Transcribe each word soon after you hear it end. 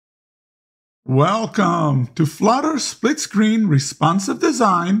Welcome to Flutter split screen responsive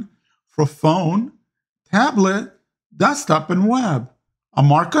design for phone, tablet, desktop, and web. I'm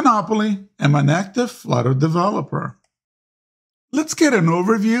Mark Anopoli. I'm an active Flutter developer. Let's get an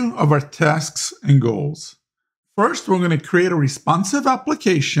overview of our tasks and goals. First, we're going to create a responsive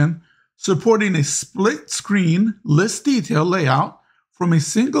application supporting a split screen list detail layout from a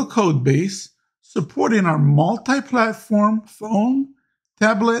single code base supporting our multi-platform phone,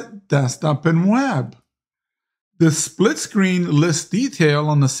 tablet, desktop, and web. The split screen lists detail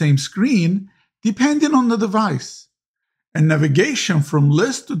on the same screen depending on the device, and navigation from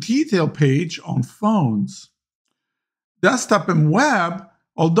list to detail page on phones. Desktop and web,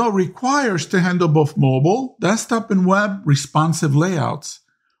 although requires to handle both mobile, desktop, and web responsive layouts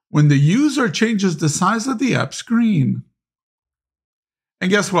when the user changes the size of the app screen.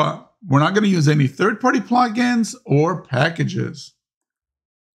 And guess what? We're not going to use any third-party plugins or packages.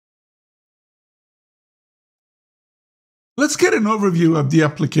 Let's get an overview of the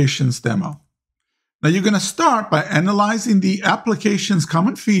application's demo. Now you're going to start by analyzing the application's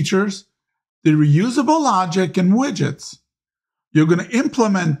common features, the reusable logic and widgets. You're going to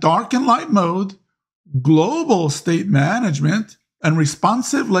implement dark and light mode, global state management, and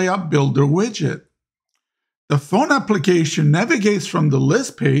responsive layout builder widget. The phone application navigates from the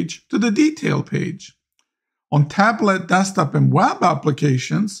list page to the detail page. On tablet, desktop, and web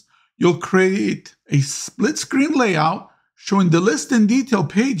applications, you'll create a split screen layout showing the list and detail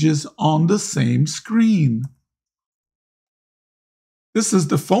pages on the same screen. This is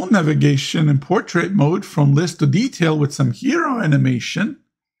the phone navigation in portrait mode from list to detail with some hero animation.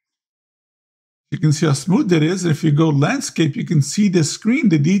 You can see how smooth it is. If you go landscape, you can see the screen,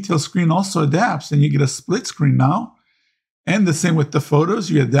 the detail screen also adapts and you get a split screen now. And the same with the photos,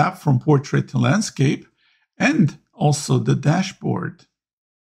 you adapt from portrait to landscape and also the dashboard.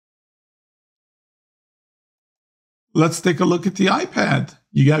 Let's take a look at the iPad.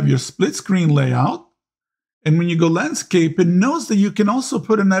 You have your split screen layout. And when you go landscape, it knows that you can also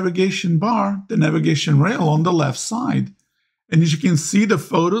put a navigation bar, the navigation rail on the left side. And as you can see the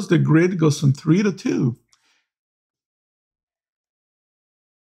photos, the grid goes from 3 to 2.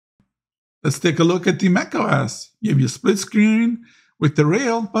 Let's take a look at the macOS. You have your split screen with the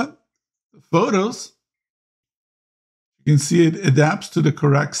rail, but the photos, you can see it adapts to the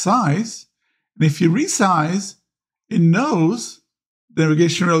correct size. And if you resize, it knows the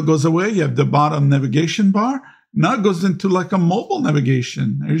navigation rail goes away. You have the bottom navigation bar. Now it goes into like a mobile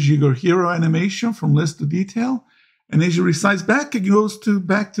navigation. There's your hero animation from list to detail. And as you resize back, it goes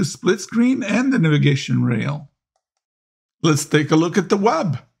back to split screen and the navigation rail. Let's take a look at the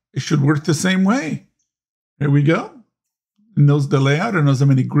web. It should work the same way. Here we go. It knows the layout. It knows how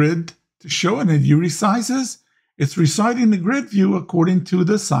many grid to show. And if you resizes, it's resizing the grid view according to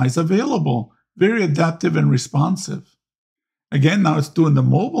the size available. Very adaptive and responsive. Again, now it's doing the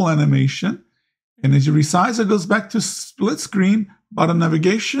mobile animation. And as you resize, it goes back to split screen. Bottom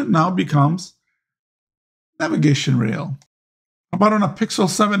navigation now becomes navigation rail. How about on a Pixel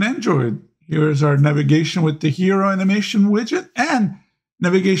 7 Android? Here is our navigation with the hero animation widget and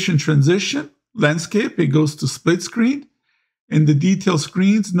navigation transition. Landscape, it goes to split screen. And the detail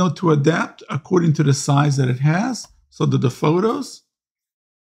screens know to adapt according to the size that it has. So do the photos.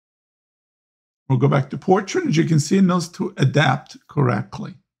 We'll go back to portrait. As you can see, it knows to adapt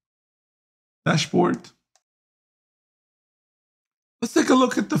correctly. Dashboard. Let's take a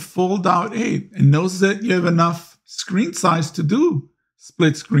look at the fold out 8. It knows that you have enough screen size to do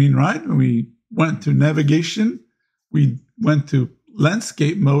split screen, right? When we went to navigation, we went to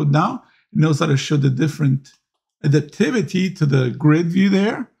landscape mode now. It knows how to show the different adaptivity to the grid view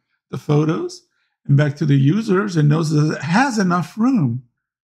there, the photos, and back to the users. It knows that it has enough room.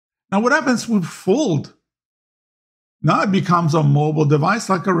 Now, what happens with fold? Now it becomes a mobile device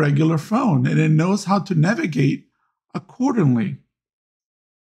like a regular phone, and it knows how to navigate accordingly.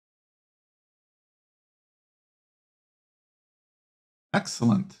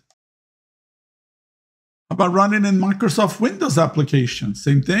 Excellent. How about running in Microsoft Windows application?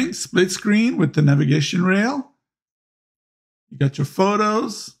 Same thing, split screen with the navigation rail. You got your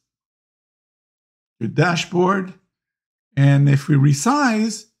photos, your dashboard, and if we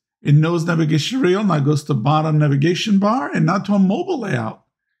resize, it knows navigation rail, now goes to bottom navigation bar and now to a mobile layout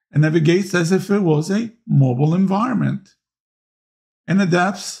and navigates as if it was a mobile environment. And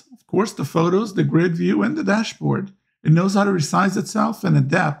adapts, of course, the photos, the grid view, and the dashboard. It knows how to resize itself and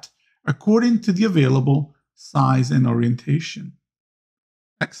adapt according to the available size and orientation.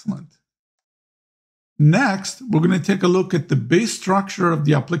 Excellent. Next, we're going to take a look at the base structure of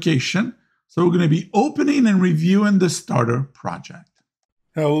the application. So we're going to be opening and reviewing the starter project.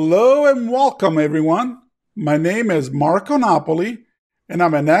 Hello and welcome, everyone. My name is Marco Napoli, and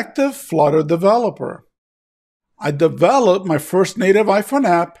I'm an active Flutter developer. I developed my first native iPhone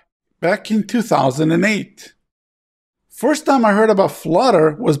app back in 2008. First time I heard about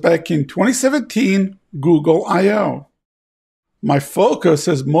Flutter was back in 2017 Google I/O. My focus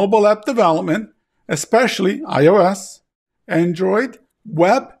is mobile app development, especially iOS, Android,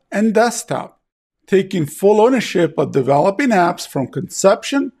 web, and desktop, taking full ownership of developing apps from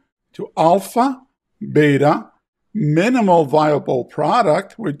conception to alpha, beta, minimal viable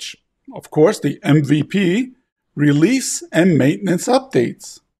product, which, of course, the MVP, release, and maintenance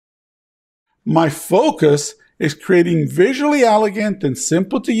updates. My focus is creating visually elegant and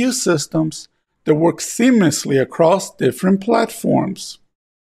simple to use systems that work seamlessly across different platforms.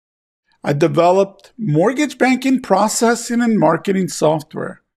 I developed mortgage banking processing and marketing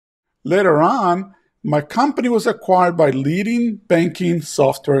software. Later on, my company was acquired by a leading banking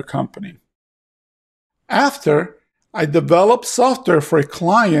software company. After, I developed software for a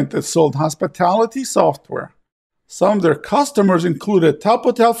client that sold hospitality software. Some of their customers included top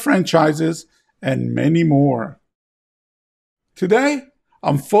hotel franchises and many more. Today,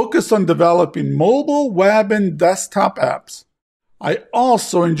 I'm focused on developing mobile, web, and desktop apps. I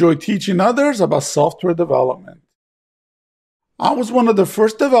also enjoy teaching others about software development. I was one of the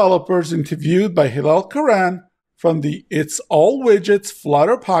first developers interviewed by Hilal Karan from the It's All Widgets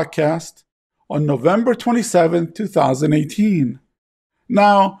Flutter podcast on November 27, 2018.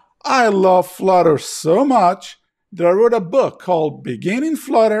 Now, I love Flutter so much that I wrote a book called Beginning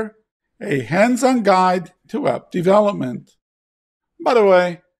Flutter, a hands-on guide to app development. By the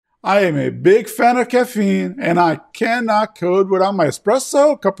way, I am a big fan of caffeine, and I cannot code without my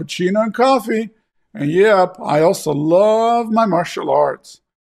espresso, cappuccino, and coffee. And yep, I also love my martial arts.